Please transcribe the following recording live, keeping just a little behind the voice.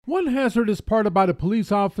One hazardous part about a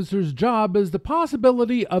police officer's job is the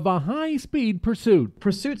possibility of a high-speed pursuit.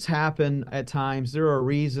 Pursuits happen at times. There are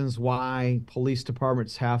reasons why police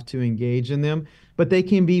departments have to engage in them, but they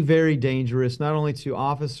can be very dangerous, not only to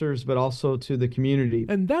officers, but also to the community.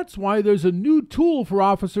 And that's why there's a new tool for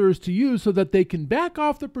officers to use so that they can back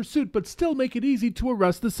off the pursuit but still make it easy to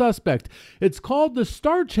arrest the suspect. It's called the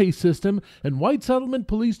Star Chase system, and White Settlement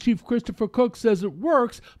Police Chief Christopher Cook says it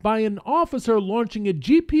works by an officer launching a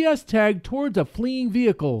GPS tag towards a fleeing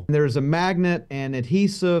vehicle. There's a magnet and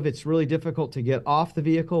adhesive. It's really difficult to get off the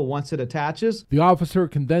vehicle once it attaches. The officer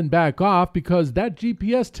can then back off because that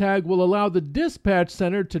GPS tag will allow the dispatch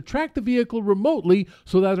center to track the vehicle remotely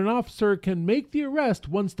so that an officer can make the arrest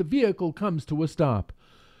once the vehicle comes to a stop.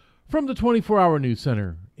 From the 24-Hour News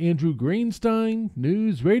Center, Andrew Greenstein,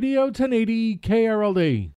 News Radio 1080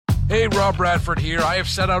 KRLD. Hey, Rob Bradford here. I have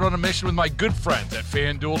set out on a mission with my good friends at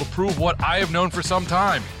FanDuel to prove what I have known for some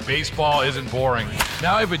time. Baseball isn't boring.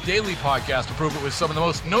 Now I have a daily podcast to prove it with some of the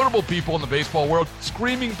most notable people in the baseball world,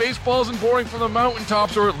 screaming baseball isn't boring from the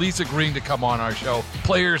mountaintops, or at least agreeing to come on our show.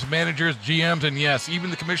 Players, managers, GMs, and yes, even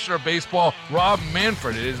the commissioner of baseball, Rob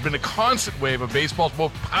Manfred. It has been a constant wave of baseball's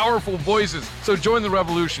most powerful voices. So join the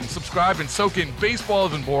revolution. Subscribe and soak in Baseball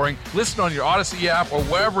Isn't Boring. Listen on your Odyssey app or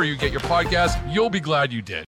wherever you get your podcasts. You'll be glad you did.